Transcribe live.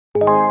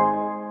Hi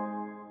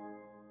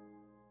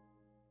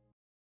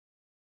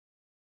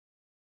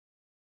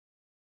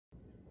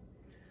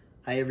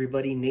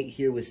everybody, Nate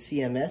here with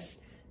CMS.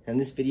 In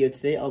this video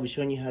today, I'll be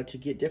showing you how to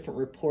get different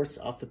reports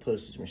off the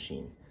postage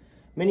machine.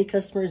 Many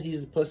customers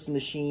use the postage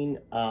machine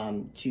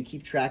to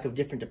keep track of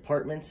different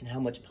departments and how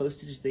much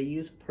postage they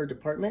use per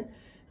department.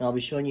 And I'll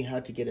be showing you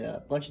how to get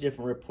a bunch of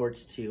different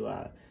reports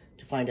to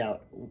find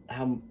out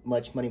how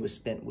much money was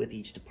spent with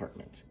each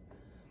department.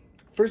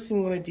 First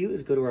thing we want to do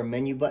is go to our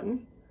menu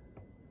button.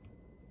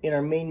 In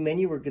our main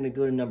menu, we're going to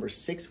go to number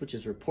 6, which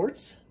is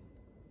reports.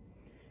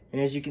 And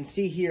as you can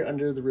see here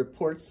under the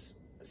reports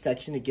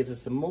section, it gives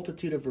us a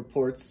multitude of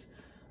reports,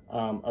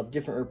 of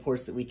different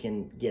reports that we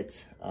can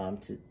get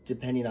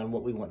depending on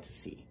what we want to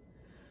see.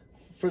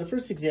 For the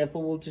first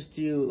example, we'll just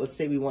do, let's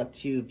say we want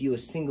to view a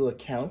single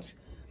account.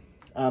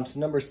 So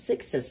number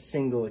 6 says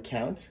single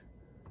account.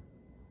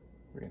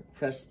 We're going to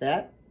press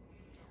that.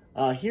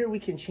 Here we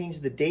can change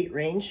the date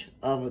range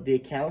of the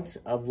account,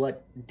 of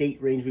what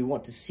date range we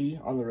want to see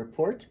on the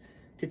report.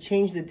 To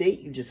change the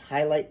date, you just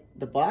highlight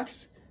the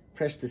box,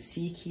 press the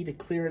C key to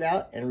clear it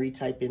out, and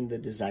retype in the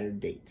desired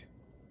date.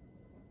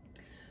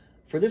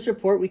 For this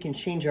report, we can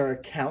change our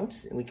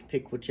account, and we can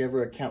pick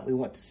whichever account we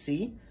want to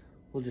see.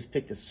 We'll just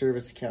pick the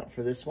service account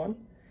for this one.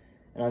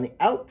 And on the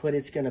output,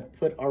 it's going to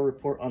put our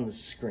report on the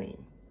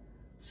screen.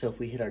 So if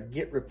we hit our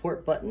Get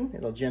Report button,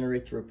 it'll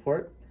generate the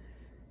report.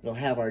 It'll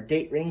have our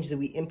date range that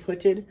we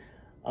inputted,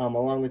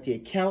 along with the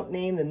account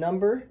name, the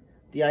number,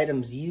 the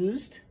items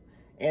used,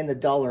 and the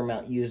dollar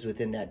amount used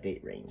within that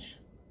date range.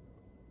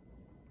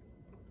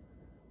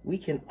 We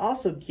can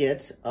also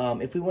get,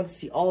 if we want to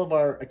see all of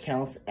our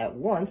accounts at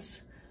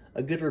once,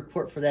 a good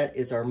report for that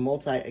is our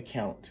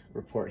multi-account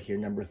report here,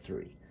 number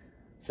 3.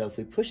 So if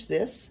we push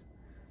this,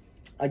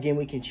 again,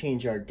 we can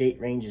change our date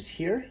ranges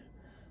here.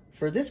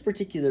 For this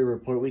particular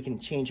report, we can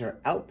change our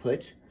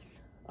output.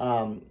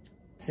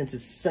 Since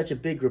it's such a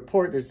big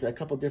report, there's a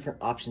couple different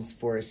options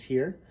for us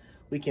here.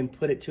 We can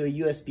put it to a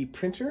USB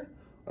printer,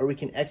 or we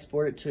can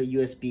export it to a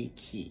USB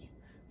key.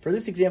 For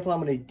this example, I'm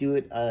going to do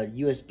it a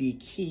USB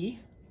key.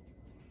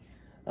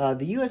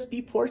 The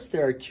USB ports,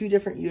 there are 2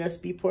 different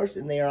USB ports,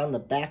 and they are on the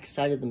back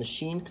side of the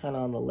machine, kind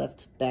of on the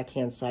left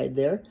backhand side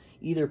there.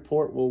 Either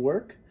port will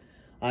work.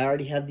 I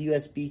already have the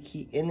USB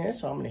key in there,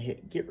 so I'm going to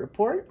hit Get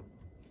Report.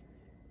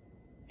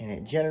 And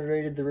it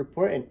generated the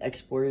report and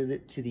exported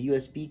it to the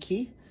USB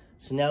key.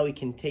 So now we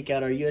can take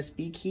out our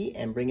USB key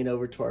and bring it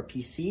over to our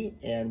PC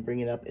and bring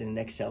it up in an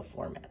Excel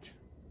format.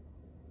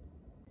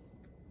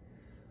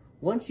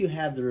 Once you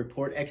have the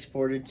report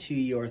exported to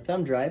your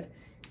thumb drive,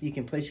 you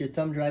can place your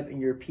thumb drive in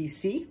your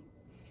PC.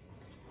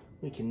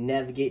 We can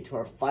navigate to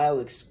our File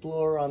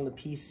Explorer on the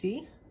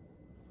PC,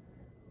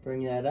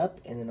 bring that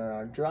up, and then on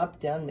our drop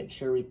down, make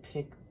sure we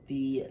pick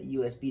the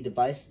USB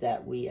device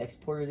that we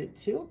exported it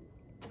to,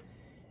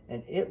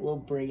 and it will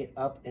bring it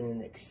up in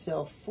an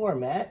Excel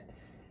format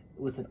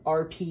with an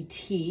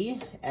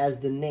RPT as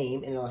the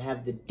name, and it'll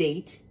have the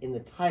date in the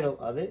title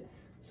of it.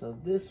 So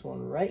this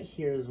one right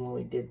here is one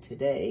we did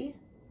today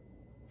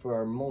for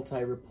our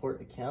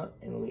multi-report account,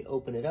 and when we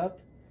open it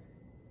up,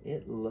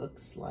 it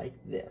looks like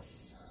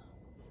this.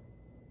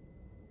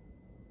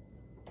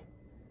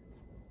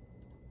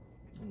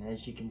 And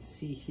as you can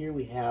see here,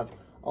 we have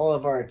all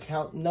of our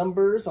account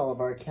numbers, all of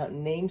our account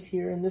names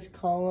here in this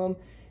column,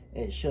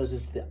 and it shows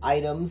us the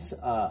items,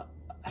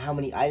 how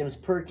many items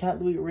per account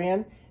that we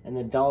ran, and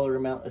the dollar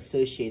amount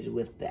associated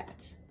with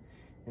that.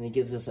 And it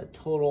gives us a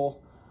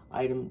total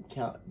item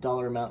count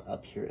dollar amount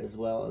up here, as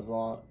well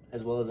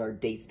as our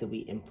dates that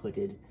we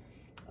inputted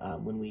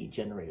when we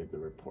generated the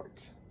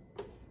report.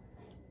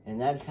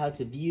 And that is how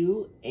to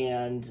view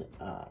and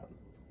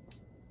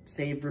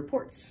save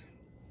reports.